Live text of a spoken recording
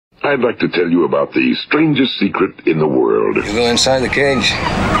I'd like to tell you about the strangest secret in the world. You go inside the cage.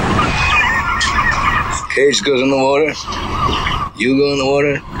 Cage goes in the water. You go in the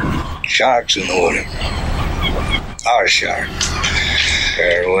water. Shark's in the water. Our shark.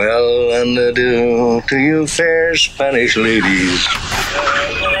 Farewell and adieu to you fair Spanish ladies.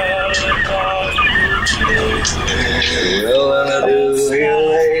 Farewell and adieu, you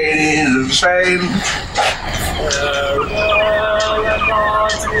ladies of Spain.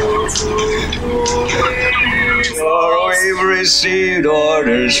 For we've received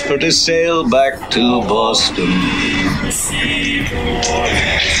orders for to sail back to Boston.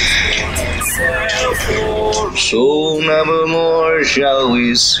 So never more shall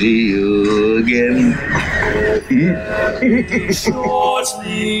we see you again.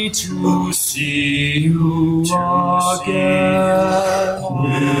 Shortly to see you again.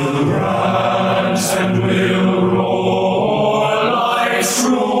 We'll rise and we'll roar like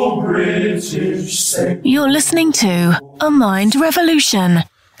true British sailors. You're listening to A Mind Revolution,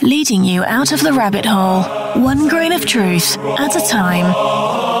 leading you out of the rabbit hole, one grain of truth at a time.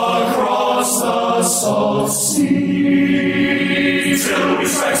 Across the salt sea, till we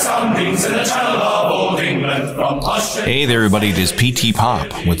strike soundings in the channel of old England from Australia. Hey there, everybody. It is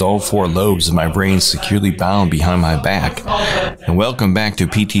PTPOP with all four lobes of my brain securely bound behind my back. And welcome back to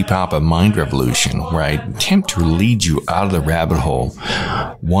PTPOP, A Mind Revolution, where I attempt to lead you out of the rabbit hole,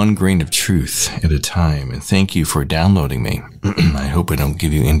 one grain of truth at a time. And thank you for downloading me. I hope I don't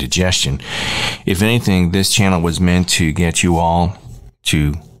give you indigestion. If anything, this channel was meant to get you all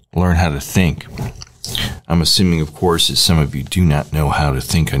to learn how to think. I'm assuming, of course, that some of you do not know how to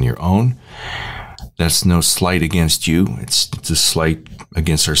think on your own. That's no slight against you. It's a slight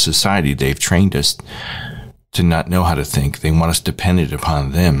against our society. They've trained us to not know how to think. They want us dependent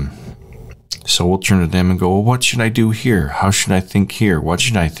upon them. So we'll turn to them and go, well, what should I do here? How should I think here? What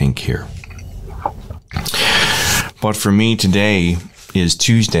should I think here? But for me, today is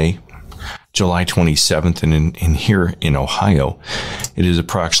Tuesday, July 27th, and in here in Ohio, it is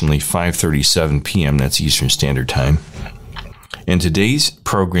approximately 5:37 p.m. That's Eastern Standard Time. And today's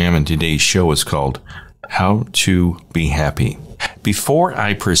program and today's show is called How to Be Happy. Before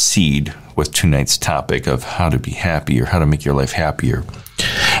I proceed with tonight's topic of how to be happy or how to make your life happier,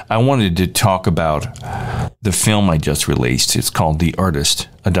 I wanted to talk about the film I just released. It's called The Artist,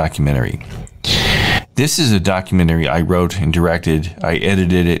 a documentary. This is a documentary I wrote and directed. I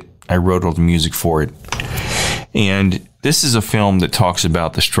edited it. I wrote all the music for it. And this is a film that talks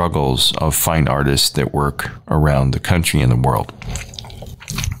about the struggles of fine artists that work around the country and the world.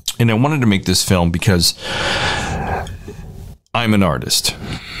 And I wanted to make this film because I'm an artist.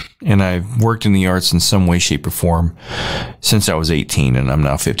 And I've worked in the arts in some way, shape, or form since I was 18, and I'm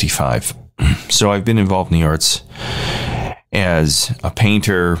now 55. So I've been involved in the arts as a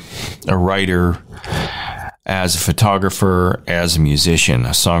painter, a writer, as a photographer, as a musician, a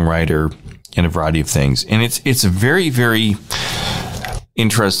songwriter, and a variety of things. And it's very, very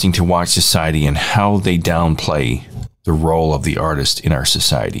interesting to watch society and how they downplay the role of the artist in our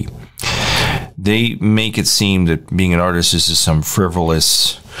society. They make it seem that being an artist is just some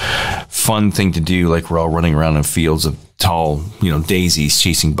frivolous, fun thing to do, like we're all running around in fields of tall, daisies,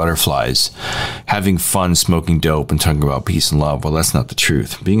 chasing butterflies, having fun, smoking dope, and talking about peace and love. Well, that's not the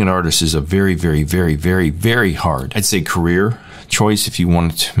truth. Being an artist is a very, very, very, very, very hard, I'd say, career choice. If you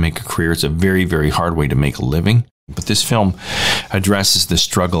wanted to make a career, it's a very, very hard way to make a living. But this film addresses the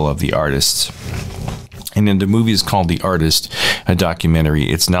struggle of the artists. And then the movie is called The Artist, a documentary.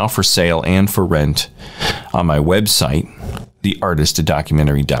 It's now for sale and for rent on my website,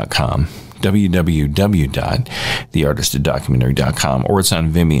 theartistadocumentary.com, www.theartistadocumentary.com, or it's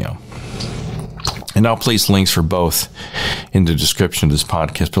on Vimeo. And I'll place links for both in the description of this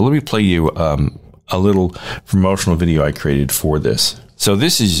podcast. But let me play you a little promotional video I created for this. So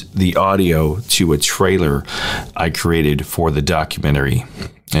this is the audio to a trailer I created for the documentary.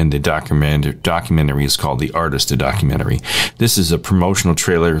 And the documentary is called The Artist, a Documentary. This is a promotional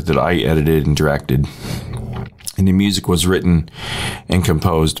trailer that I edited and directed. And the music was written and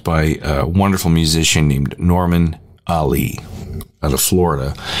composed by a wonderful musician named Norman Ali out of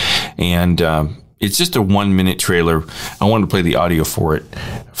Florida. And it's just a 1-minute trailer. I wanted to play the audio for it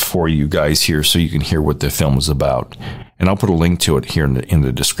for you guys here so you can hear what the film is about. And I'll put a link to it here in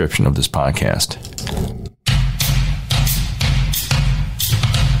the description of this podcast.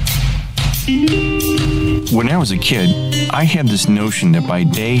 When I was a kid, I had this notion that by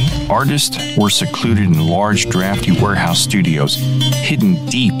day, artists were secluded in large, drafty warehouse studios, hidden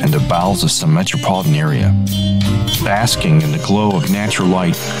deep in the bowels of some metropolitan area. Basking in the glow of natural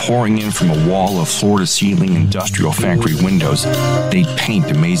light pouring in from a wall of floor-to-ceiling industrial factory windows, they'd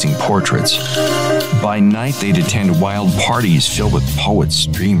paint amazing portraits. By night, they'd attend wild parties filled with poets,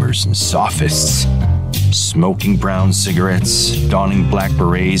 dreamers, and sophists. Smoking brown cigarettes, donning black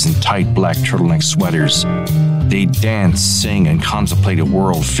berets and tight black turtleneck sweaters. They'd dance, sing, and contemplate a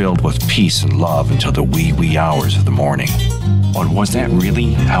world filled with peace and love until the wee hours of the morning. But was that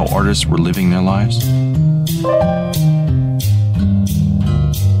really how artists were living their lives?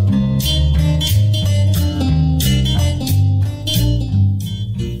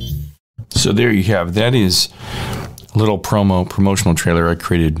 So there you have. That is a little promotional trailer I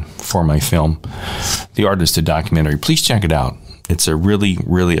created for my film, The Artist, a documentary. Please check it out. It's a I'm really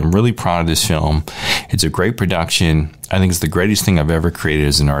proud of this film. It's a great production. I think it's the greatest thing I've ever created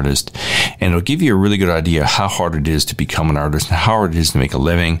as an artist. And it'll give you a really good idea how hard it is to become an artist and how hard it is to make a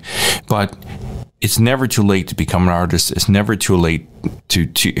living. But it's never too late to become an artist. It's never too late to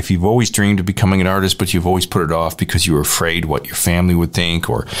if you've always dreamed of becoming an artist, but you've always put it off because you were afraid what your family would think,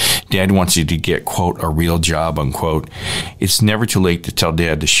 or dad wants you to get, quote, a real job, unquote. It's never too late to tell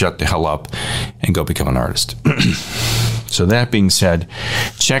dad to shut the hell up and go become an artist. So that being said,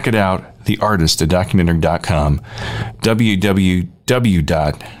 check it out, The Artist, a documentary.com,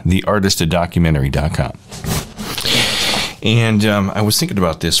 www.theartistadocumentary.com. And I was thinking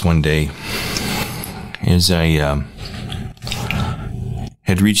about this one day as I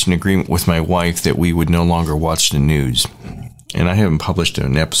had reached an agreement with my wife that we would no longer watch the news. And I haven't published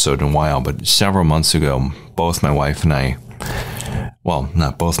an episode in a while, but several months ago, both my wife and I, well,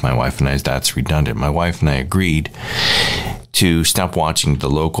 not both my wife and I, that's redundant. My wife and I agreed to stop watching the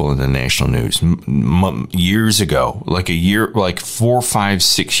local and the national news. Years ago, like 4, 5,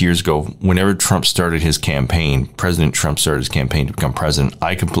 6 years ago, whenever Trump started his campaign, President Trump started his campaign to become president,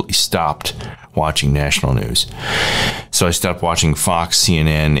 I completely stopped watching national news. So I stopped watching Fox,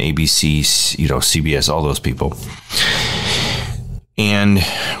 CNN, ABC, CBS, all those people. And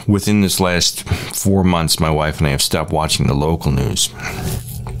within this last 4 months, my wife and I have stopped watching the local news.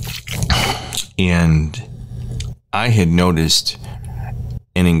 And I had noticed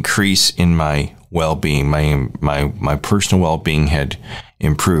an increase in my well-being. My personal well-being had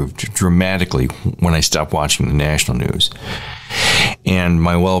improved dramatically when I stopped watching the national news. And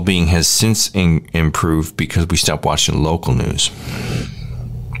my well-being has since improved because we stopped watching local news.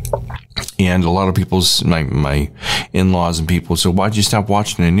 And a lot of my in-laws and people said, "Why'd you stop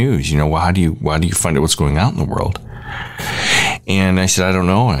watching the news? Why do you find out what's going on in the world?" And I said, "I don't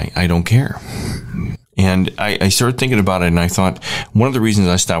know. I don't care." And I started thinking about it, and I thought one of the reasons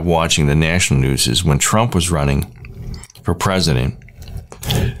I stopped watching the national news is when Trump was running for president,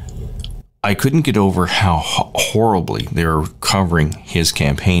 I couldn't get over how horribly they were covering his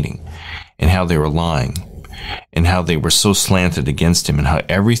campaigning and how they were lying and how they were so slanted against him and how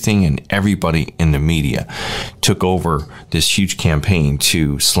everything and everybody in the media took over this huge campaign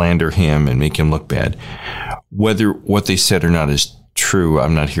to slander him and make him look bad. Whether what they said or not is true,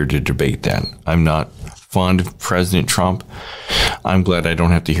 I'm not here to debate that. I'm not fond of President Trump. I'm glad I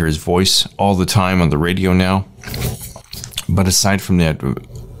don't have to hear his voice all the time on the radio now. But aside from that,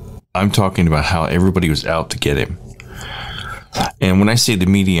 I'm talking about how everybody was out to get him. And when I say the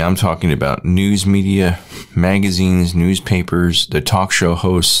media, I'm talking about news media, magazines, newspapers, the talk show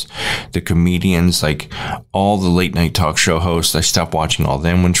hosts, the comedians, like all the late night talk show hosts. I stopped watching all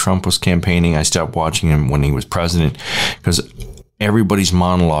them when Trump was campaigning. I stopped watching him when he was president because everybody's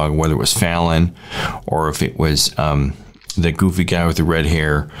monologue, whether it was Fallon or if it was the goofy guy with the red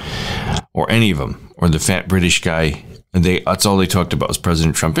hair or any of them, or the fat British guy, that's all they talked about was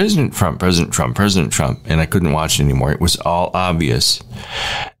President Trump, President Trump, President Trump, President Trump. And I couldn't watch it anymore. It was all obvious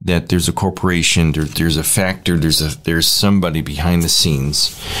that there's a corporation, there's a factor, there's somebody behind the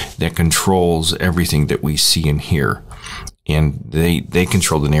scenes that controls everything that we see and hear. And they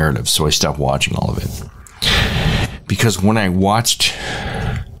control the narrative. So I stopped watching all of it. Because when I watched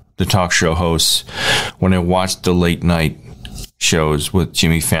the talk show hosts, when I watched the late night shows with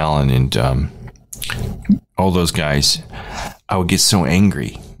Jimmy Fallon and all those guys, I would get so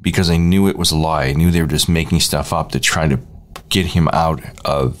angry because I knew it was a lie. I knew they were just making stuff up to try to get him out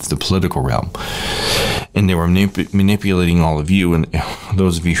of the political realm. And they were manipulating all of you and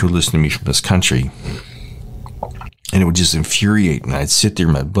those of you who listen to me from this country. And it would just infuriate me. I'd sit there,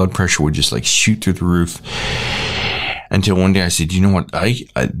 my blood pressure would just like shoot through the roof. Until one day I said, you know what,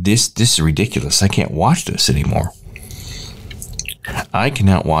 this is ridiculous. I can't watch this anymore. I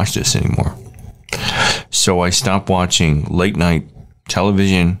cannot watch this anymore. So I stopped watching late night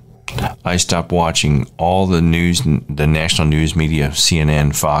television. I stopped watching all the news, the national news media,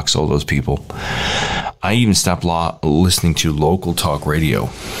 CNN, Fox, all those people. I even stopped listening to local talk radio.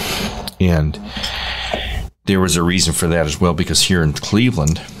 And there was a reason for that as well, because here in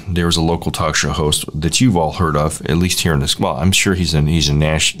Cleveland, there was a local talk show host that you've all heard of, at least here in this. Well, I'm sure he's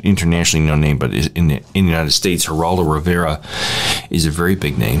internationally known name, but in the United States, Geraldo Rivera is a very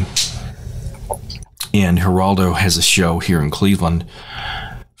big name. And Geraldo has a show here in Cleveland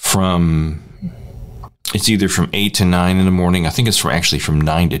it's either from 8 to 9 in the morning. I think it's from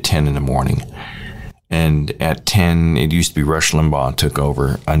 9 to 10 in the morning. And at 10, it used to be Rush Limbaugh took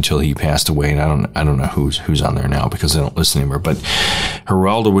over until he passed away. And I don't know who's on there now because I don't listen anymore. But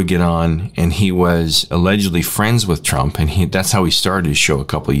Geraldo would get on, and he was allegedly friends with Trump. And that's how he started his show a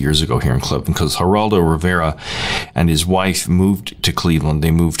couple of years ago here in Cleveland, because Geraldo Rivera and his wife moved to Cleveland.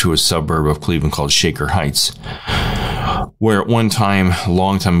 They moved to a suburb of Cleveland called Shaker Heights, where at one time, a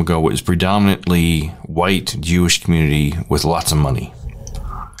long time ago, it was predominantly white Jewish community with lots of money.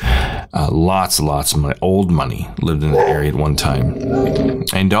 Lots of money, old money, lived in the area at one time.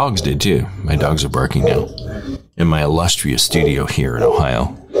 And dogs did too. My dogs are barking now in my illustrious studio here in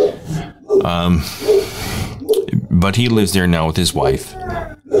Ohio. But he lives there now with his wife.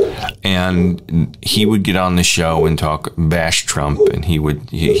 And he would get on the show and bash Trump, and he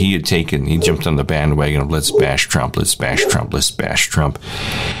jumped on the bandwagon of let's bash Trump.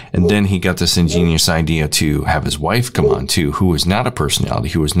 And then he got this ingenious idea to have his wife come on too, who is not a personality,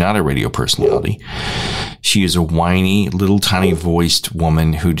 who is not a radio personality. She is a whiny, little tiny voiced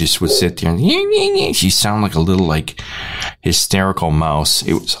woman who just would sit there and she sounded like a little hysterical mouse.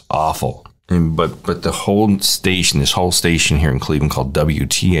 It was awful. But the whole station, this whole station here in Cleveland called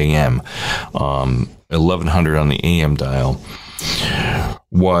WTAM, 1100 on the AM dial,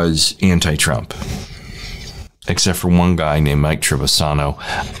 was anti-Trump, except for one guy named Mike Trevisano,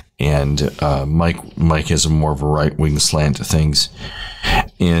 and Mike has a more of a right-wing slant to things,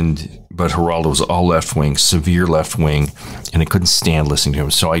 but Geraldo was all left-wing, severe left-wing, and I couldn't stand listening to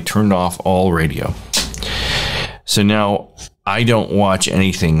him, so I turned off all radio. So now I don't watch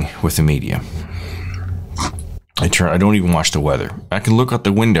anything with the media. I don't even watch the weather. I can look out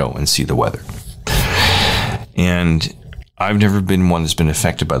the window and see the weather. And I've never been one that's been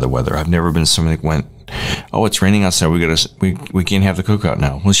affected by the weather. I've never been somebody that went, "Oh, it's raining outside. We can't have the cookout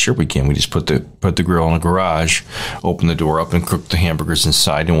now." Well, sure we can. We just put the grill in the garage, open the door up, and cook the hamburgers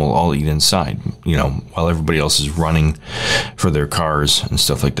inside, and we'll all eat inside. While everybody else is running for their cars and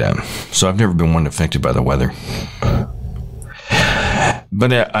stuff like that. So I've never been one affected by the weather.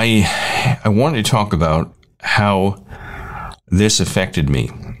 But I wanted to talk about how this affected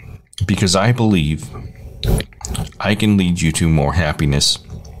me, because I believe I can lead you to more happiness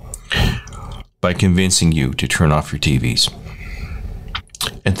by convincing you to turn off your TVs.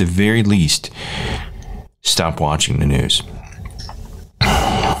 At the very least, stop watching the news.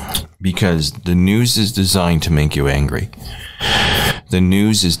 Because the news is designed to make you angry. The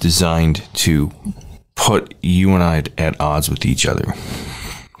news is designed to put you and I at odds with each other.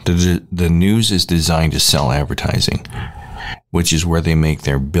 The news is designed to sell advertising, which is where they make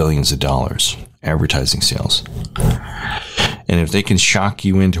their billions of dollars, advertising sales. And if they can shock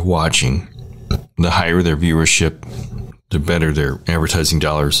you into watching, the higher their viewership, the better their advertising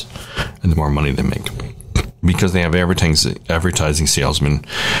dollars, and the more money they make. Because they have advertising salesmen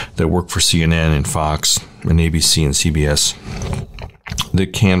that work for CNN and Fox and ABC and CBS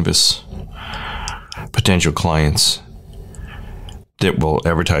that canvass potential clients that will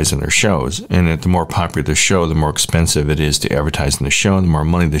advertise in their shows. And the more popular the show, the more expensive it is to advertise in the show, and the more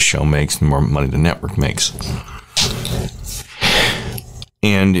money the show makes, the more money the network makes.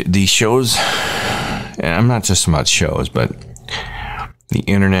 And these shows, and I'm not just about shows, but the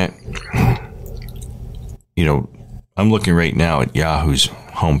internet, I'm looking right now at Yahoo's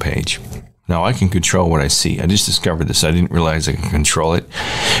homepage. Now, I can control what I see. I just discovered this. I didn't realize I could control it.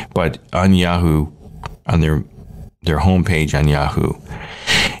 But on Yahoo, on their homepage on Yahoo,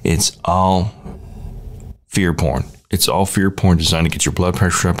 it's all fear porn. It's all fear porn designed to get your blood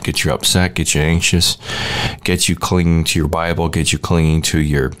pressure up, get you upset, get you anxious, get you clinging to your Bible, get you clinging to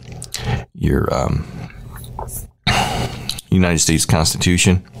your United States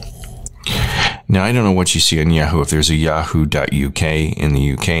Constitution. Now, I don't know what you see on Yahoo, if there's a yahoo.uk in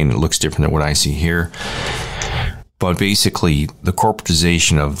the UK, and it looks different than what I see here. But basically, the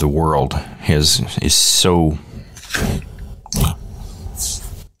corporatization of the world is so...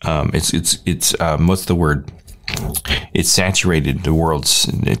 what's the word? It's saturated the world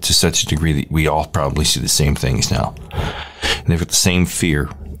to such a degree that we all probably see the same things now. And they've got the same fear.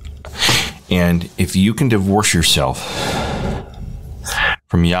 And if you can divorce yourself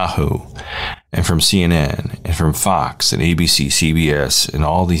from Yahoo and from CNN and from Fox and ABC, CBS, and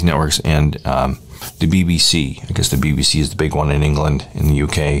all these networks, and the BBC. I guess the BBC is the big one in England, in the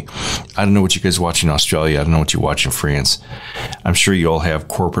UK. I don't know what you guys watch in Australia. I don't know what you watch in France. I'm sure you all have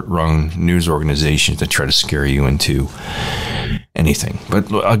corporate-run news organizations that try to scare you into anything.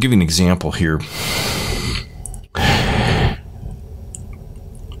 But I'll give you an example here.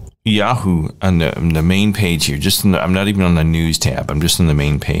 Yahoo, on the main page here, I'm not even on the news tab. I'm just on the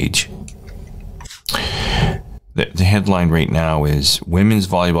main page. The headline right now is "Women's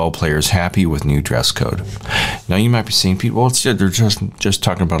volleyball players happy with new dress code." Now you might be saying, "People, well, they're just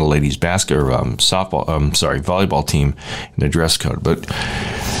talking about a ladies' volleyball team and the dress code." But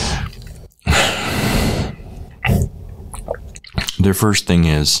their first thing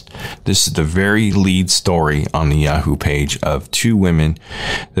is, this is the very lead story on the Yahoo page of two women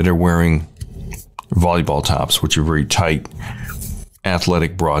that are wearing volleyball tops, which are very tight,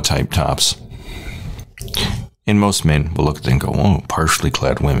 athletic bra type tops. And most men will look at them and go, "Oh, partially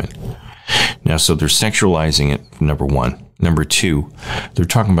clad women." Now, so they're sexualizing it, number one. Number two, they're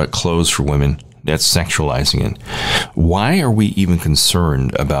talking about clothes for women. That's sexualizing it. Why are we even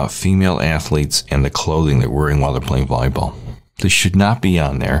concerned about female athletes and the clothing they're wearing while they're playing volleyball? This should not be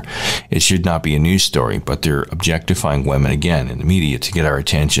on there. It should not be a news story, but they're objectifying women again in the media to get our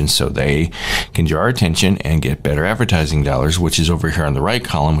attention so they can draw our attention and get better advertising dollars, which is over here on the right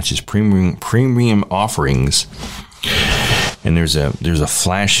column, which is premium offerings. And there's a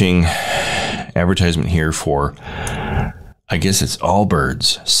flashing advertisement here for, I guess it's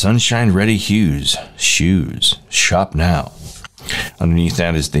Allbirds, sunshine ready hues, shoes, shop now. Underneath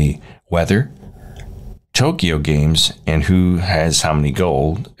that is the weather, Tokyo Games, and who has how many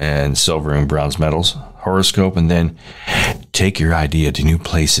gold and silver and bronze medals, horoscope, and then take your idea to new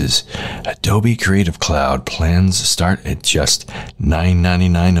places. Adobe Creative Cloud plans start at just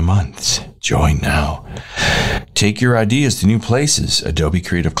 $9.99 a month. Join now. Take your ideas to new places. Adobe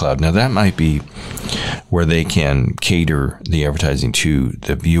Creative Cloud. Now that might be where they can cater the advertising to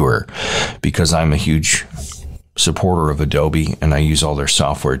the viewer, because I'm a huge supporter of Adobe and I use all their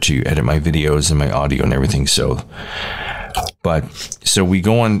software to edit my videos and my audio and everything. So we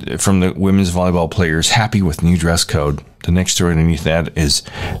go on from the women's volleyball players happy with new dress code. The next story underneath that is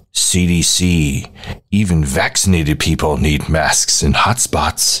CDC. Even vaccinated people need masks in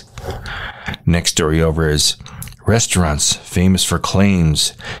hotspots. Next story over is restaurants famous for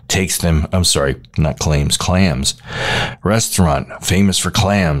clams. Restaurant famous for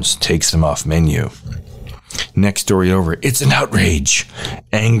clams takes them off menu. Next story over, it's an outrage.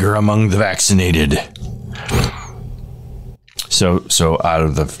 Anger among the vaccinated. So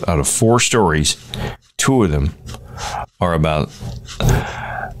out of four stories, two of them are about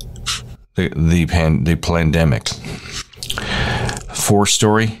the pandemic. Fourth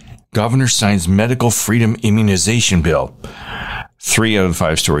story, governor signs medical freedom immunization bill. 3 out of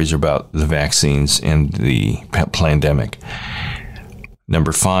 5 stories are about the vaccines and the pandemic.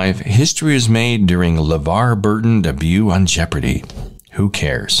 Number 5, history is made during LeVar Burton debut on Jeopardy. Who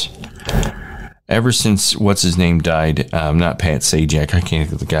cares? Ever since what's-his-name died, not Pat Sajak, I can't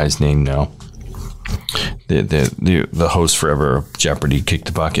think of the guy's name now. The host forever of Jeopardy kicked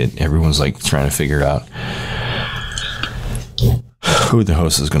the bucket. Everyone's like trying to figure out who the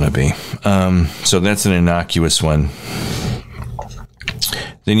host is going to be. So that's an innocuous one.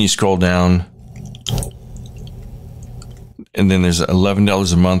 Then you scroll down, and then there's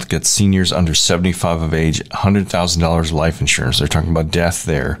 $11 a month, gets seniors under 75 of age, $100,000 life insurance. They're talking about death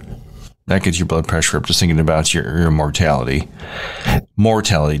there. That gets your blood pressure up, just thinking about your mortality.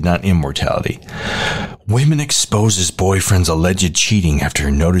 Mortality, not immortality. Women exposes boyfriend's alleged cheating after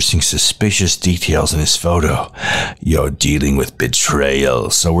noticing suspicious details in his photo. You're dealing with betrayal.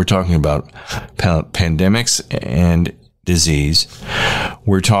 So we're talking about pandemics and disease.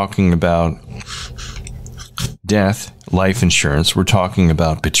 We're talking about death, life insurance. We're talking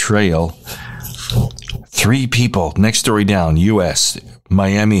about betrayal. 3 people, next story down, U.S.,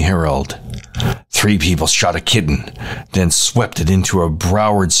 Miami Herald. 3 people shot a kitten, then swept it into a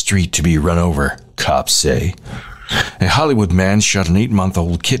Broward street to be run over, cops say. A Hollywood man shot an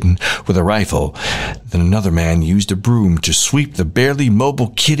 8-month-old kitten with a rifle. Then another man used a broom to sweep the barely mobile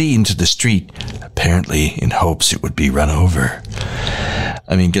kitty into the street, apparently in hopes it would be run over.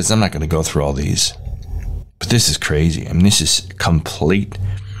 I mean, guess I'm not going to go through all these. But this is crazy. I mean, this is complete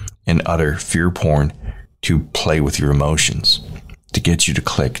and utter fear porn to play with your emotions, to get you to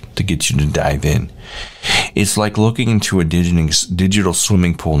click, to get you to dive in. It's like looking into a digital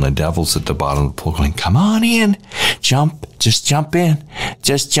swimming pool and the devil's at the bottom of the pool going, "Come on in, jump in.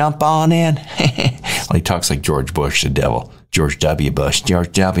 Just jump on in. Well, he talks like George Bush, the devil. George W. Bush.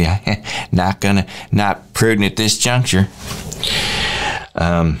 George W. Not prudent at this juncture.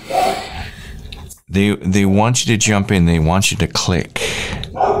 They want you to jump in. They want you to click.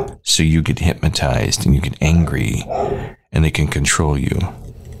 So you get hypnotized and you get angry and they can control you.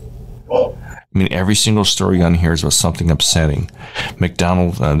 I mean, every single story on here is about something upsetting.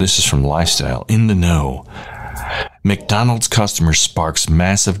 McDonald's, this is from Lifestyle, in the know. McDonald's customer sparks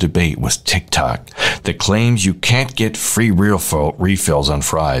massive debate with TikTok that claims you can't get free refills on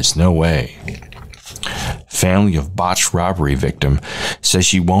fries. No way. Family of botched robbery victim says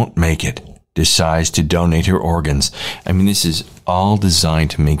she won't make it. Decides to donate her organs. I mean, this is all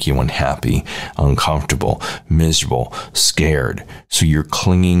designed to make you unhappy, uncomfortable, miserable, scared. So you're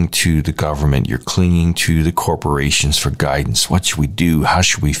clinging to the government. You're clinging to the corporations for guidance. What should we do? How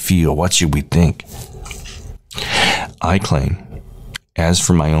should we feel? What should we think? I claim, as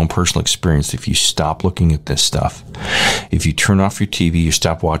for my own personal experience, if you stop looking at this stuff, if you turn off your TV, you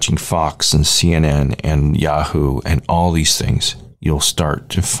stop watching Fox and CNN and Yahoo and all these things, you'll start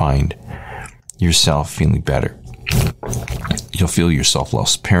to find yourself feeling better. You'll feel yourself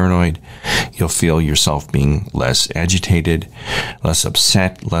less paranoid. You'll feel yourself being less agitated, less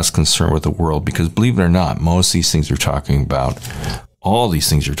upset, less concerned with the world. Because believe it or not, most of these things we're talking about, all these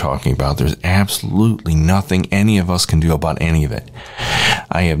things you're talking about, there's absolutely nothing any of us can do about any of it.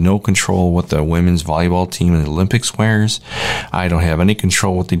 I have no control what the women's volleyball team in the Olympics wears. I don't have any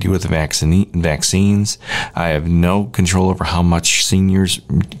control what they do with the vaccines. I have no control over how much seniors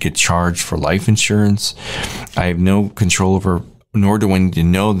get charged for life insurance. I have no control over, nor do I need to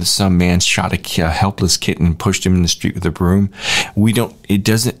know that some man shot a helpless kitten and pushed him in the street with a broom. It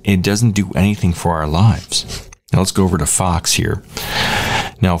doesn't do anything for our lives. Now let's go over to Fox here.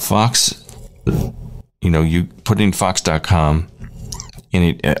 Now Fox, you put in Fox.com and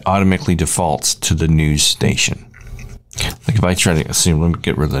it automatically defaults to the news station. Like if I try to assume, let me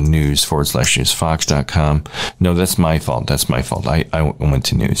get rid of the news /news, Fox.com. No, that's my fault. I went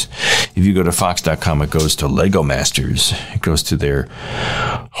to news. If you go to Fox.com, it goes to Lego Masters. It goes to their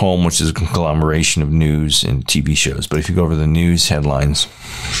home, which is a conglomeration of news and TV shows. But if you go over the news headlines,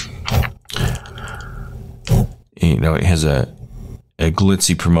 it has a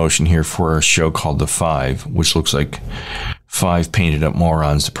glitzy promotion here for a show called The Five, which looks like 5 painted up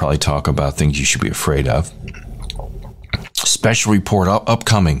morons to probably talk about things you should be afraid of. Special report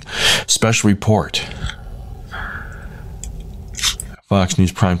upcoming. Special report. Fox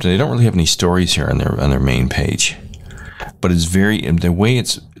News Prime Time. They don't really have any stories here on their main page, but it's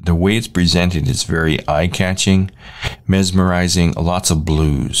the way it's presented is very eye-catching, mesmerizing. Lots of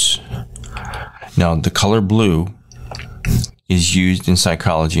blues. Now, the color blue is used in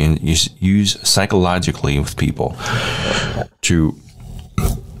psychology and is used psychologically with people to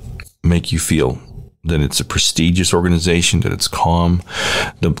make you feel that it's a prestigious organization, that it's calm.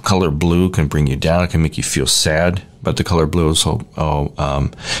 The color blue can bring you down. It can make you feel sad, but the color blue also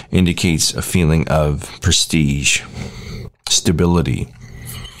indicates a feeling of prestige, stability.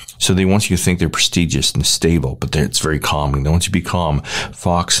 So they want you to think they're prestigious and stable, but it's very calming. They want you to be calm.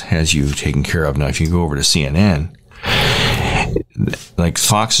 Fox has you taken care of. Now, if you go over to CNN, like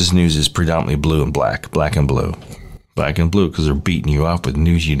Fox's news is predominantly blue and black and blue. Black and blue because they're beating you up with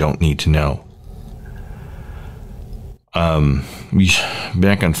news you don't need to know.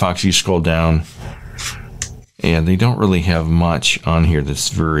 Back on Fox, you scroll down, and they don't really have much on here that's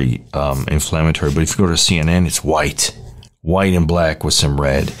very inflammatory. But if you go to CNN, it's white and black with some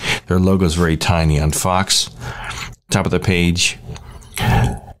red. Their logo is very tiny. On Fox, top of the page,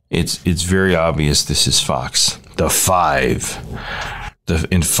 it's very obvious this is Fox. The Five.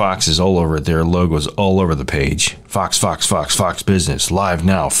 And Fox is all over. Their logo is all over the page. Fox Business, live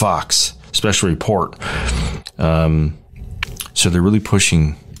now, Fox. Special report. So they're really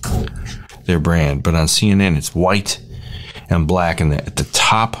pushing their brand. But on CNN, it's white and black. And at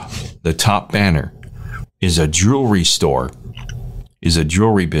the top banner is a jewelry store, is a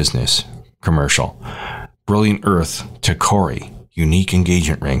jewelry business commercial. Brilliant Earth to Corey. Unique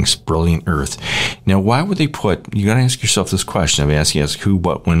engagement rings, Brilliant Earth. Now, why would they put, you got to ask yourself this question. I've asked you, who,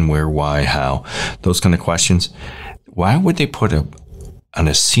 what, when, where, why, how, those kind of questions. Why would they put on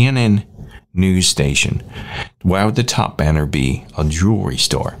a CNN news station, why would the top banner be a jewelry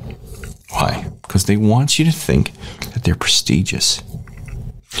store? Why? Because they want you to think that they're prestigious.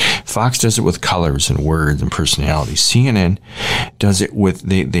 Fox does it with colors and words and personalities. CNN does it with,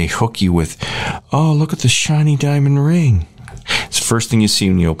 they hook you with, oh, look at the shiny diamond ring. It's the first thing you see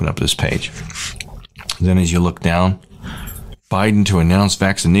when you open up this page. Then as you look down, Biden to announce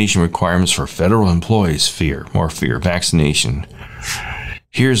vaccination requirements for federal employees. Fear, more fear, vaccination.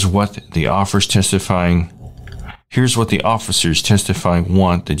 Here's what the officers testifying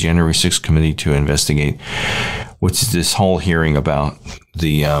want the January 6th committee to investigate, which is this whole hearing about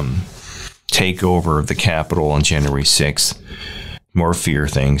the takeover of the Capitol on January 6th. More fear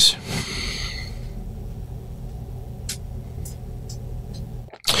things.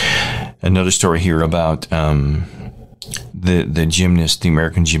 Another story here about the gymnast, the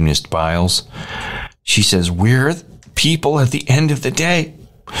American gymnast Biles. She says, we're people at the end of the day,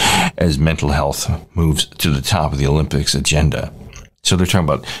 as mental health moves to the top of the Olympics agenda. So they're talking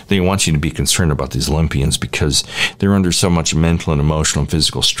about, they want you to be concerned about these Olympians because they're under so much mental and emotional and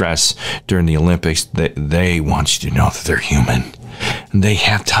physical stress during the Olympics that they want you to know that they're human. And they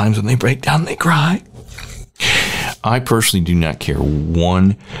have times when they break down and they cry. I personally do not care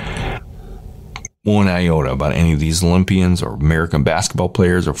one iota about any of these Olympians or American basketball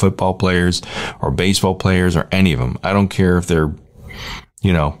players or football players or baseball players or any of them. I don't care if they're,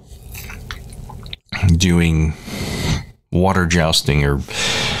 doing water jousting or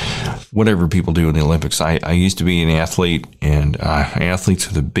whatever people do in the Olympics. I used to be an athlete, and athletes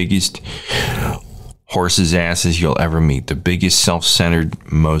are the biggest horses' asses you'll ever meet. The biggest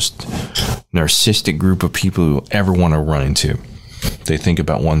self-centered, most narcissistic group of people you'll ever want to run into. They think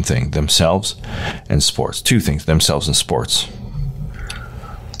about one thing, themselves and sports. Two things, themselves and sports.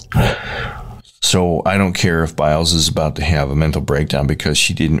 So I don't care if Biles is about to have a mental breakdown because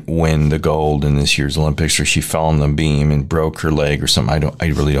she didn't win the gold in this year's Olympics, or she fell on the beam and broke her leg or something. I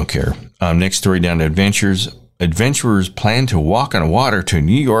really don't care. Next story down to adventures. Adventurers plan to walk on water to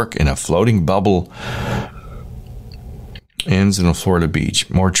New York in a floating bubble. Ends in a Florida beach.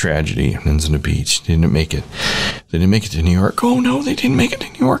 More tragedy. Ends in a beach. Didn't make it. They didn't make it to New York. Oh no, they didn't make it to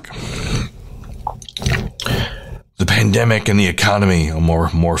New York. The pandemic and the economy. Oh,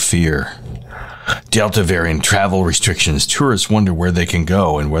 more fear. Delta variant travel restrictions. Tourists wonder where they can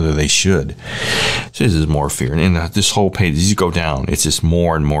go and whether they should. This is more fear. And this whole page, as you go down, it's just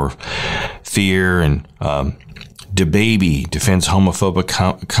more and more fear. And DeBaby defends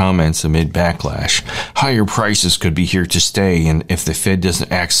homophobic comments amid backlash. Higher prices could be here to stay, and if the Fed doesn't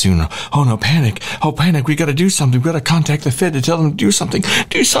act soon, oh no, panic. Oh, panic. We got to do something. We got to contact the Fed to tell them to do something.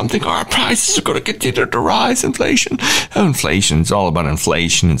 Do something. Our prices are going to continue to rise. Inflation. Oh, inflation. It's all about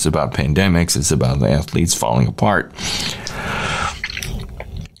inflation. It's about pandemics. It's about the athletes falling apart.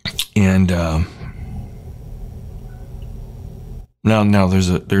 And now there's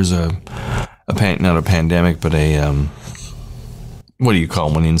not a pandemic, but what do you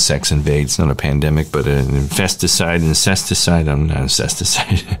call when insects invade? It's not a pandemic, but an incesticide. I'm not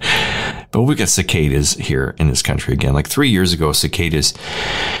incesticide. But we got cicadas here in this country again. Like 3 years ago, cicadas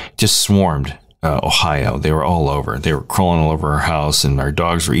just swarmed Ohio. They were all over. They were crawling all over our house, and our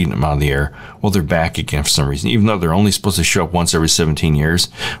dogs were eating them out of the air. Well, they're back again for some reason, even though they're only supposed to show up once every 17 years.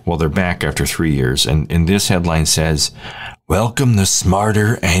 Well, they're back after 3 years. And this headline says, welcome the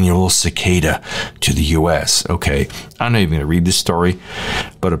smarter annual cicada to the U.S. Okay, I'm not even going to read this story,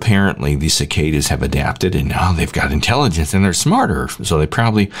 but apparently these cicadas have adapted, and now they've got intelligence, and they're smarter. So they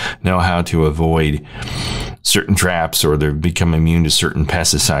probably know how to avoid certain traps, or they've become immune to certain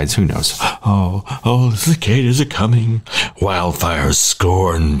pesticides. Who knows? Oh, the cicadas are coming. Wildfires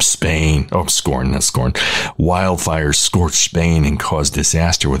scorn Spain. Oh, not scorn. Wildfires scorched Spain and caused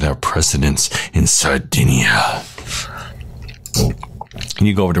disaster without precedents in Sardinia. Can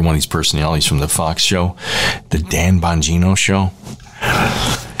you go over to one of these personalities from the Fox show, the Dan Bongino show?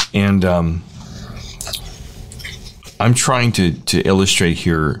 And I'm trying to illustrate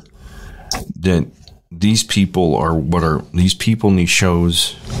here that these people in these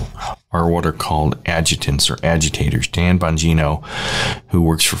shows are what are called adjutants or agitators. Dan Bongino, who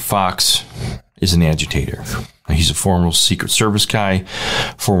works for Fox, is an agitator. He's a former Secret Service guy,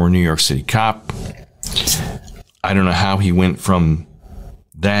 former New York City cop. I don't know how he went from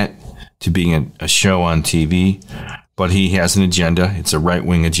that to being a show on TV, but he has an agenda. It's a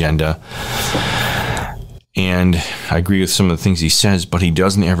right-wing agenda. And I agree with some of the things he says, but he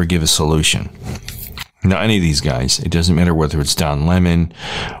doesn't ever give a solution. Now, any of these guys, it doesn't matter whether it's Don Lemon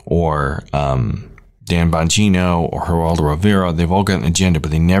or Dan Bongino or Geraldo Rivera, they've all got an agenda, but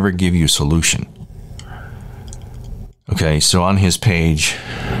they never give you a solution. Okay, so on his page,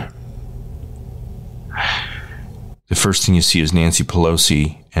 the first thing you see is Nancy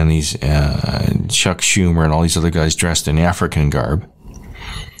Pelosi and these Chuck Schumer and all these other guys dressed in African garb.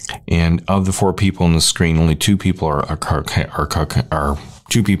 And of the 4 people on the screen, only 2 people are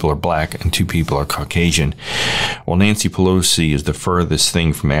 2 people are black and 2 people are Caucasian. Well, Nancy Pelosi is the furthest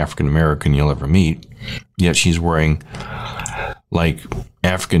thing from African American you'll ever meet. Yet she's wearing like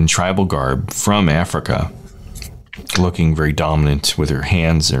African tribal garb from Africa, looking very dominant with her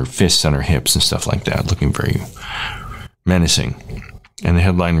hands, her fists on her hips and stuff like that, looking very menacing. And the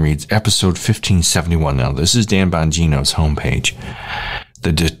headline reads, Episode 1571. Now, this is Dan Bongino's homepage.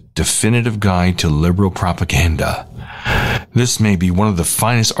 The definitive guide to liberal propaganda. This may be one of the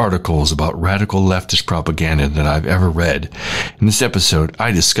finest articles about radical leftist propaganda that I've ever read. In this episode,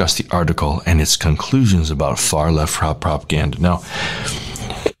 I discuss the article and its conclusions about far left propaganda. Now,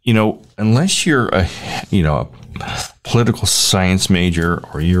 unless you're a political science major,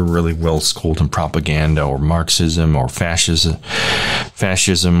 or you're really well schooled in propaganda or Marxism or fascism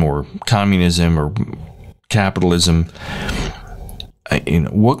or communism or capitalism,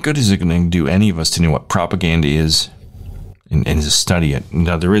 what good is it going to do any of us to know what propaganda is and to study it?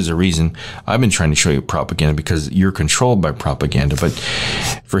 Now, there is a reason I've been trying to show you propaganda, because you're controlled by propaganda. But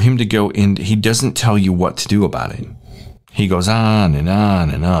for him to go in, he doesn't tell you what to do about it. He goes on and on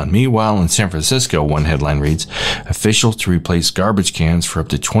and on. Meanwhile, in San Francisco, one headline reads, officials to replace garbage cans for up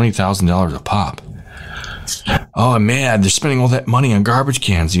to $20,000 a pop. Oh, man, they're spending all that money on garbage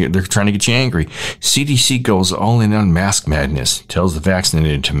cans. They're trying to get you angry. CDC goes all in on mask madness, tells the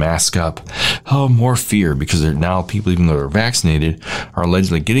vaccinated to mask up. Oh, more fear, because now people, even though they're vaccinated, are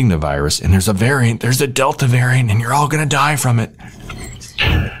allegedly getting the virus. And there's a variant, there's a Delta variant, and you're all going to die from it.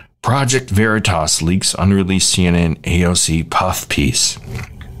 Project Veritas leaks unreleased CNN AOC puff piece.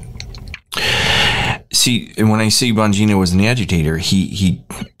 See, when I say Bongino is an agitator, he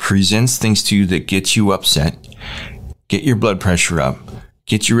presents things to you that get you upset, get your blood pressure up,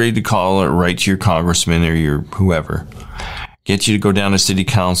 get you ready to call or write to your congressman or your whoever, get you to go down to city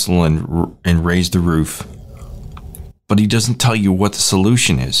council and raise the roof. But he doesn't tell you what the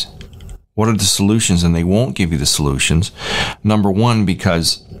solution is. What are the solutions? And they won't give you the solutions. Number one,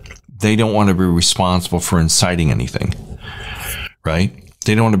 because they don't want to be responsible for inciting anything, right?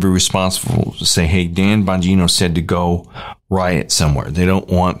 They don't want to be responsible to say, hey, Dan Bongino said to go riot somewhere. They don't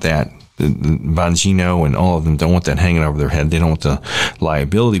want that. The Bongino and all of them don't want that hanging over their head. They don't want the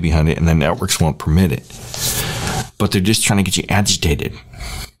liability behind it, and the networks won't permit it. But they're just trying to get you agitated.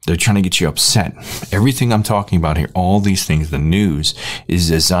 They're trying to get you upset. Everything I'm talking about here, all these things, the news, is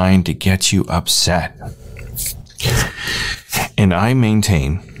designed to get you upset. And I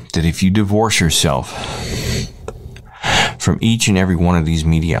maintain that if you divorce yourself from each and every one of these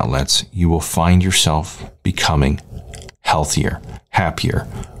media outlets, you will find yourself becoming healthier, happier.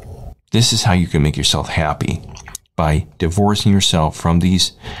 This is how you can make yourself happy, by divorcing yourself from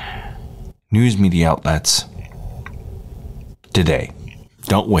these news media outlets today.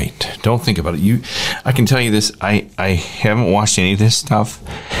 Don't wait. Don't think about it. I can tell you this. I haven't watched any of this stuff.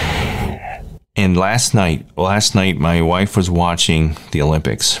 And last night, my wife was watching the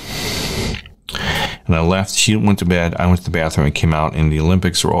Olympics. And I left. She went to bed. I went to the bathroom and came out, and the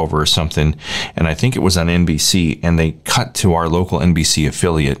Olympics were over or something. And I think it was on NBC. And they cut to our local NBC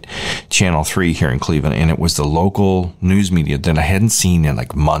affiliate, Channel 3 here in Cleveland. And it was the local news media that I hadn't seen in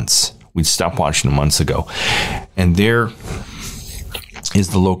like months. We'd stopped watching them months ago. And there is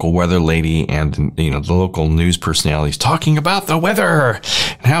the local weather lady and, the local news personalities talking about the weather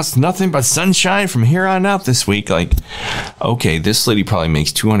and how it's nothing but sunshine from here on out this week. Like, okay, this lady probably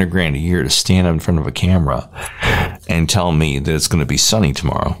makes $200,000 a year to stand up in front of a camera and tell me that it's going to be sunny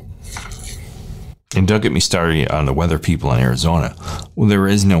tomorrow. And don't get me started on the weather people in Arizona. Well, there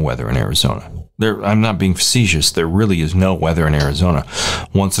is no weather in Arizona. I'm not being facetious. There really is no weather in Arizona.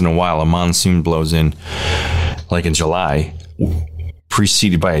 Once in a while, a monsoon blows in, like in July,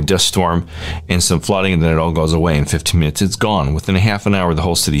 preceded by a dust storm and some flooding, and then it all goes away in 15 minutes. It's gone. Within a half an hour, the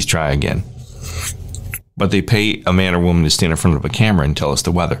whole city's dry again. But they pay a man or woman to stand in front of a camera and tell us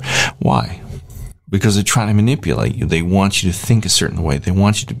the weather. Why? Because they're trying to manipulate you. They want you to think a certain way. They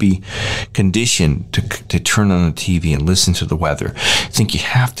want you to be conditioned to turn on the TV and listen to the weather. Think you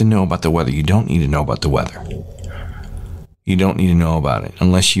have to know about the weather. You don't need to know about the weather. You don't need to know about it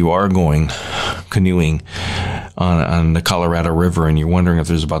unless you are going canoeing on the Colorado River and you're wondering if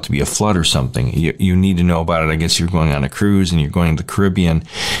there's about to be a flood or something. You need to know about it. I guess you're going on a cruise and you're going to the Caribbean,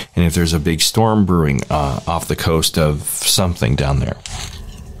 and if there's a big storm brewing off the coast of something down there.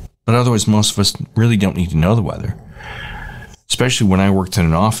 But otherwise, most of us really don't need to know the weather. Especially when I worked in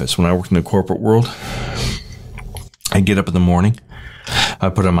an office. When I worked in the corporate world, I get up in the morning, I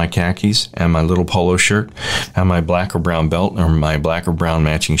put on my khakis and my little polo shirt and my black or brown belt or my black or brown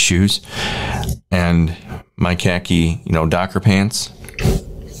matching shoes and my khaki, Docker pants.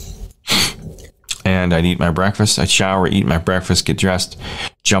 And I'd eat my breakfast. I'd shower, eat my breakfast, get dressed,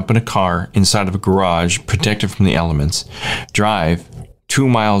 jump in a car inside of a garage, protected from the elements, drive 2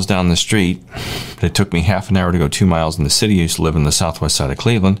 miles down the street, but it took me half an hour to go 2 miles in the city. I used to live in the southwest side of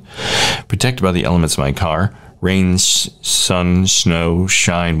Cleveland, protected by the elements of my car. Rain, sun, snow,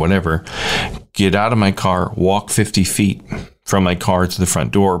 shine, whatever. Get out of my car, walk 50 feet from my car to the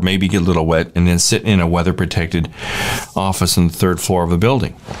front door, maybe get a little wet, and then sit in a weather-protected office on the 3rd floor of the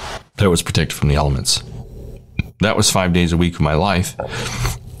building that was protected from the elements. That was 5 days a week of my life,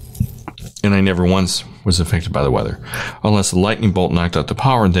 and I never once was affected by the weather. Unless a lightning bolt knocked out the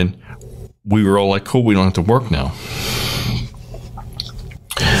power, and then we were all like, cool, we don't have to work now.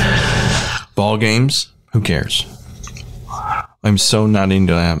 Ball games, who cares? I'm so not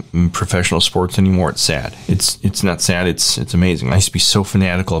into professional sports anymore. It's sad. It's not sad. It's amazing. I used to be so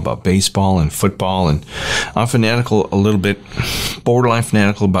fanatical about baseball and football, and I'm fanatical a little bit, borderline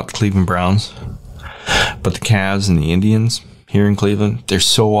fanatical about the Cleveland Browns. But the Cavs and the Indians here in Cleveland, they're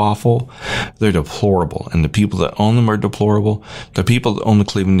so awful. They're deplorable. And the people that own them are deplorable. The people that own the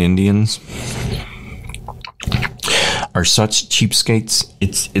Cleveland Indians are such cheapskates.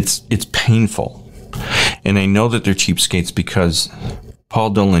 It's painful. And I know that they're cheapskates because Paul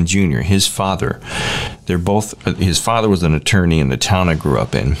Dolan Jr., his father, his father was an attorney in the town I grew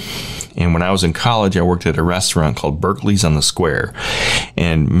up in. And when I was in college, I worked at a restaurant called Berkeley's on the Square.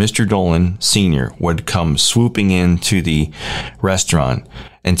 And Mr. Dolan Sr. would come swooping into the restaurant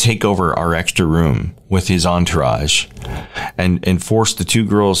and take over our extra room with his entourage and force the 2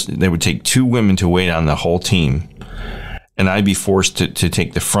 girls. They would take 2 women to wait on the whole team. And I'd be forced to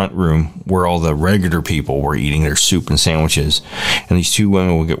take the front room where all the regular people were eating their soup and sandwiches. And these 2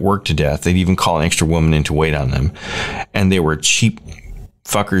 women would get worked to death. They'd even call an extra woman in to wait on them. And they were cheap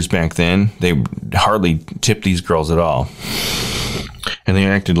fuckers back then. They hardly tipped these girls at all. And they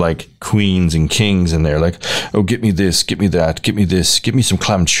acted like queens and kings. And they're like, oh, get me this, get me that, get me this, get me some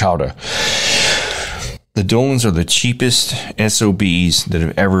clam chowder. The Dolans are the cheapest SOBs that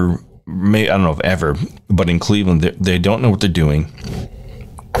have ever... I don't know if ever, but in Cleveland, they don't know what they're doing.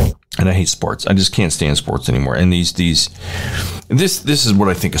 And I hate sports. I just can't stand sports anymore. And this is what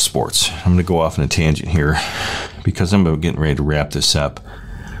I think of sports. I'm going to go off on a tangent here because I'm getting ready to wrap this up.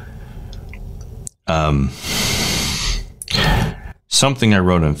 Something I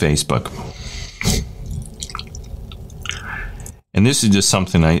wrote on Facebook. And this is just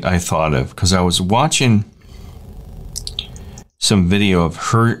something I thought of because I was watching some video of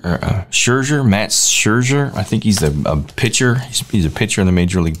Scherzer, Matt Scherzer. I think he's a pitcher. He's a pitcher in the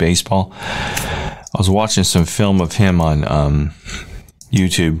Major League Baseball. I was watching some film of him on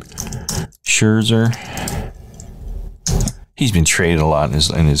YouTube. Scherzer. He's been traded a lot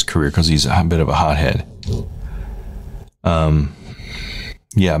in his career because he's a bit of a hothead.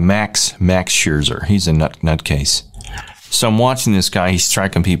 Max Scherzer. He's a nutcase. So I'm watching this guy, he's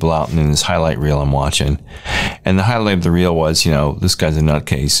striking people out, and in this highlight reel I'm watching. And the highlight of the reel was, this guy's a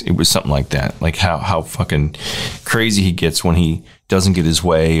nutcase. It was something like that. Like how fucking crazy he gets when he doesn't get his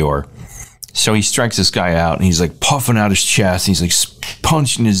way. So he strikes this guy out, and he's like puffing out his chest. He's like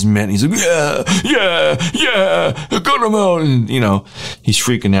punching his mitt. He's like, yeah, got him out. And, he's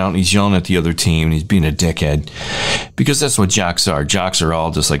freaking out, and he's yelling at the other team, and he's being a dickhead. Because that's what jocks are. Jocks are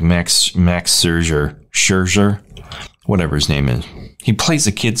all just like Max Scherzer. Whatever his name is. He plays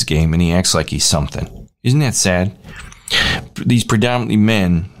a kid's game and he acts like he's something. Isn't that sad? These predominantly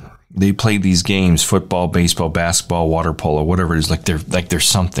men, they play these games, football, baseball, basketball, water polo, whatever it is, like they're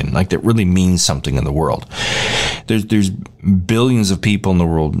something, like that really means something in the world. There's billions of people in the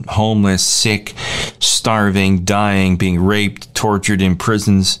world, homeless, sick, starving, dying, being raped, tortured in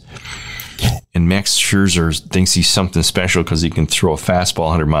prisons. And Max Scherzer thinks he's something special because he can throw a fastball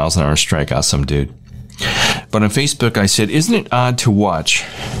 100 miles an hour and strike out some dude. But on Facebook, I said, isn't it odd to watch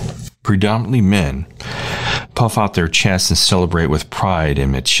predominantly men puff out their chests and celebrate with pride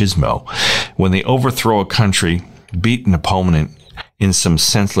and machismo when they overthrow a country, beat an opponent in some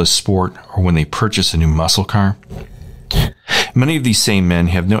senseless sport, or when they purchase a new muscle car? Many of these same men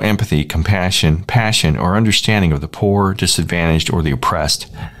have no empathy, compassion, passion, or understanding of the poor, disadvantaged, or the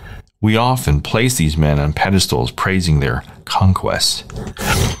oppressed. We often place these men on pedestals praising their conquests.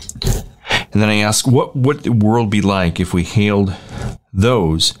 And then I ask, what would the world be like if we hailed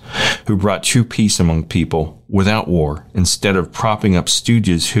those who brought true peace among people without war, instead of propping up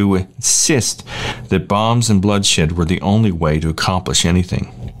stooges who insist that bombs and bloodshed were the only way to accomplish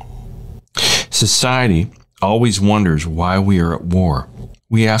anything? Society always wonders why we are at war.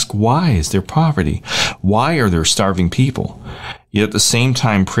 We ask, why is there poverty? Why are there starving people? Yet at the same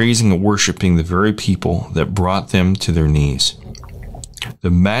time praising and worshiping the very people that brought them to their knees.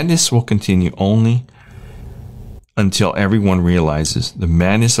 The madness will continue only until everyone realizes the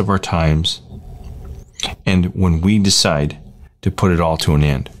madness of our times, and when we decide to put it all to an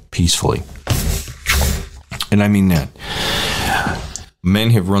end peacefully. And I mean that.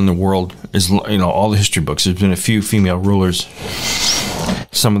 Men have run the world, all the history books. There's been a few female rulers.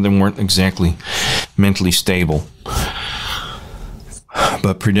 Some of them weren't exactly mentally stable.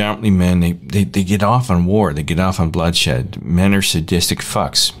 But predominantly men, they get off on war. They get off on bloodshed. Men are sadistic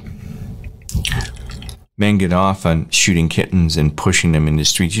fucks. Men get off on shooting kittens and pushing them in the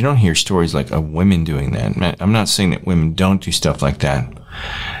streets. You don't hear stories like of women doing that. I'm not saying that women don't do stuff like that.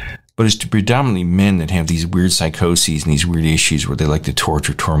 But it's predominantly men that have these weird psychoses and these weird issues where they like to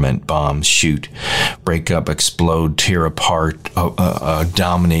torture, torment, bomb, shoot, break up, explode, tear apart,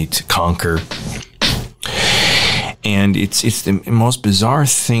 dominate, conquer. And it's the most bizarre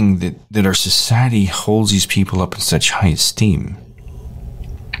thing that our society holds these people up in such high esteem.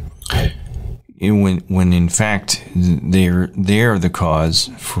 When in fact they're the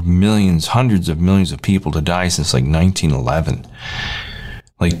cause for millions, hundreds of millions of people to die since like 1911.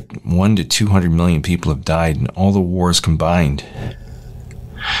 Like 1 to 200 million people have died in all the wars combined.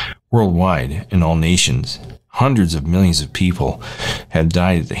 Worldwide, in all nations, hundreds of millions of people have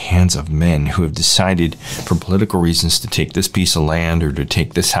died at the hands of men who have decided for political reasons to take this piece of land or to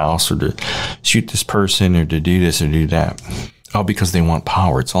take this house or to shoot this person or to do this or do that. All because they want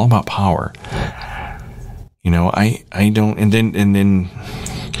power. It's all about power. I don't, and then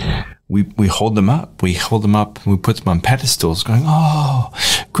we hold them up. We hold them up. We put them on pedestals going, oh,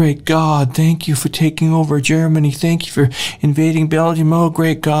 great God, thank you for taking over Germany. Thank you for invading Belgium. Oh,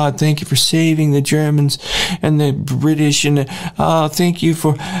 great God, thank you for saving the Germans and the British. And thank you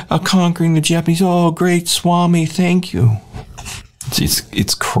for conquering the Japanese. Oh, great Swami, thank you.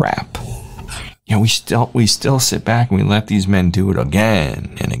 It's crap. We still sit back and we let these men do it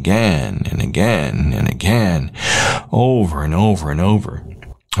again and again and again and again, over and over and over.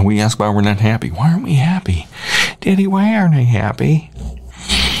 And we ask why we're not happy. Why aren't we happy? Daddy, why aren't I happy?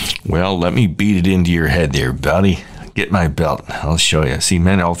 Well, let me beat it into your head there, buddy. Get my belt. I'll show you. See,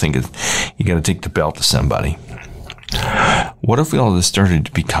 men all think you got to take the belt to somebody. What if we all just started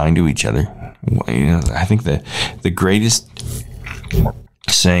to be kind to each other? I think the greatest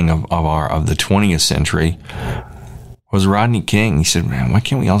saying of the 20th century was Rodney King. He said, man, why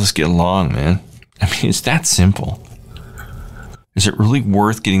can't we all just get along, man? I mean, it's that simple. Is it really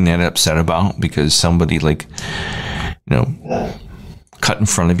worth getting that upset about because somebody cut in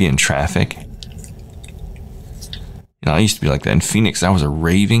front of you in traffic? I used to be like that in Phoenix. I was a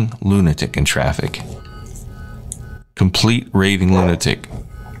raving lunatic in traffic. Complete raving lunatic.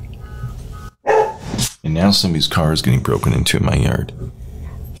 And now somebody's car is getting broken into in my yard.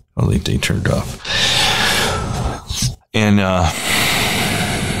 Oh, they turned it off. And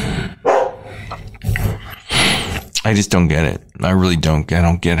I just don't get it. I really don't. I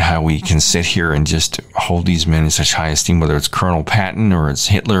don't get how we can sit here and just hold these men in such high esteem, whether it's Colonel Patton or it's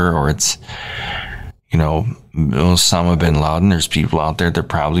Hitler or it's, Osama bin Laden. There's people out there that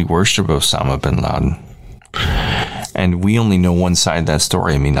probably worship Osama bin Laden. And we only know one side of that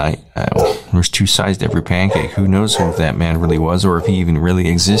story. I mean, there's two sides to every pancake. Who knows who that man really was or if he even really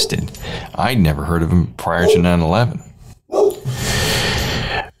existed. I'd never heard of him prior to 9/11.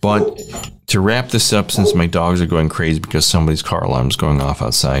 But to wrap this up, since my dogs are going crazy because somebody's car alarm is going off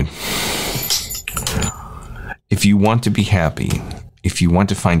outside, if you want to be happy, if you want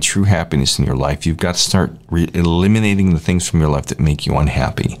to find true happiness in your life, you've got to start eliminating the things from your life that make you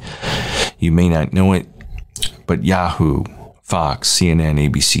unhappy. You may not know it, but Yahoo, Fox, CNN,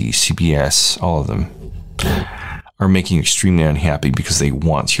 ABC, CBS, all of them are making you extremely unhappy because they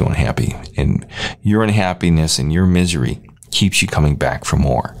want you unhappy. And your unhappiness and your misery keeps you coming back for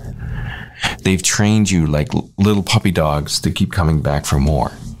more. They've trained you like little puppy dogs to keep coming back for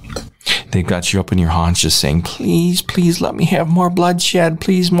more. They've got you up in your haunches just saying, please, please let me have more bloodshed.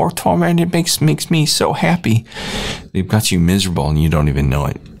 Please, more torment. It makes me so happy. They've got you miserable and you don't even know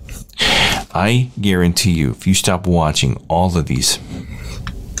it. I guarantee you, if you stop watching all of these,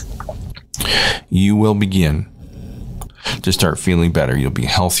 you will begin to start feeling better. You'll be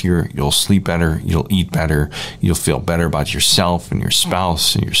healthier. You'll sleep better. You'll eat better. You'll feel better about yourself and your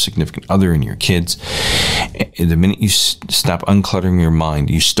spouse and your significant other and your kids. And the minute you stop uncluttering your mind,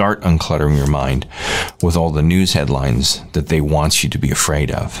 you start uncluttering your mind with all the news headlines that they want you to be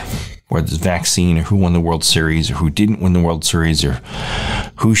afraid of. Whether it's vaccine or who won the World Series or who didn't win the World Series or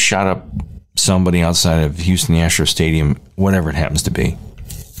who shot up somebody outside of Houston Astros Stadium, whatever it happens to be.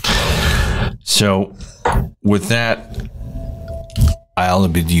 So with that, I'll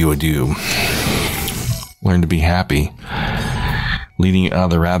bid you adieu. Learn to be happy. Leading you out of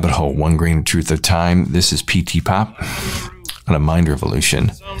the rabbit hole, one grain of truth at a time. This is PTPOP on a mind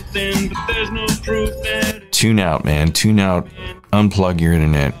revolution. Tune out, man. Tune out. Unplug your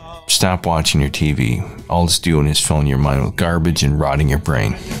internet. Stop watching your TV. All it's doing is filling your mind with garbage and rotting your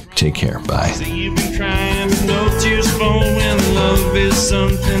brain. Take care. Bye. You've been trying, no tears fall when love is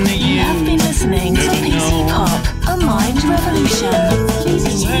something that You have been listening to PTPOP, a mind revolution.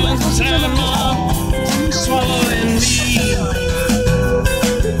 Leading you out of the rabbit hole. swallowing me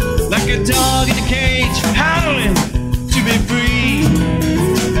like a dog in a cage, howling to be free.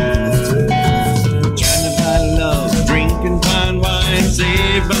 Trying to find love, drinking fine wine,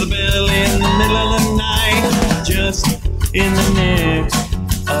 saved by the bell in the middle of the night, just in the next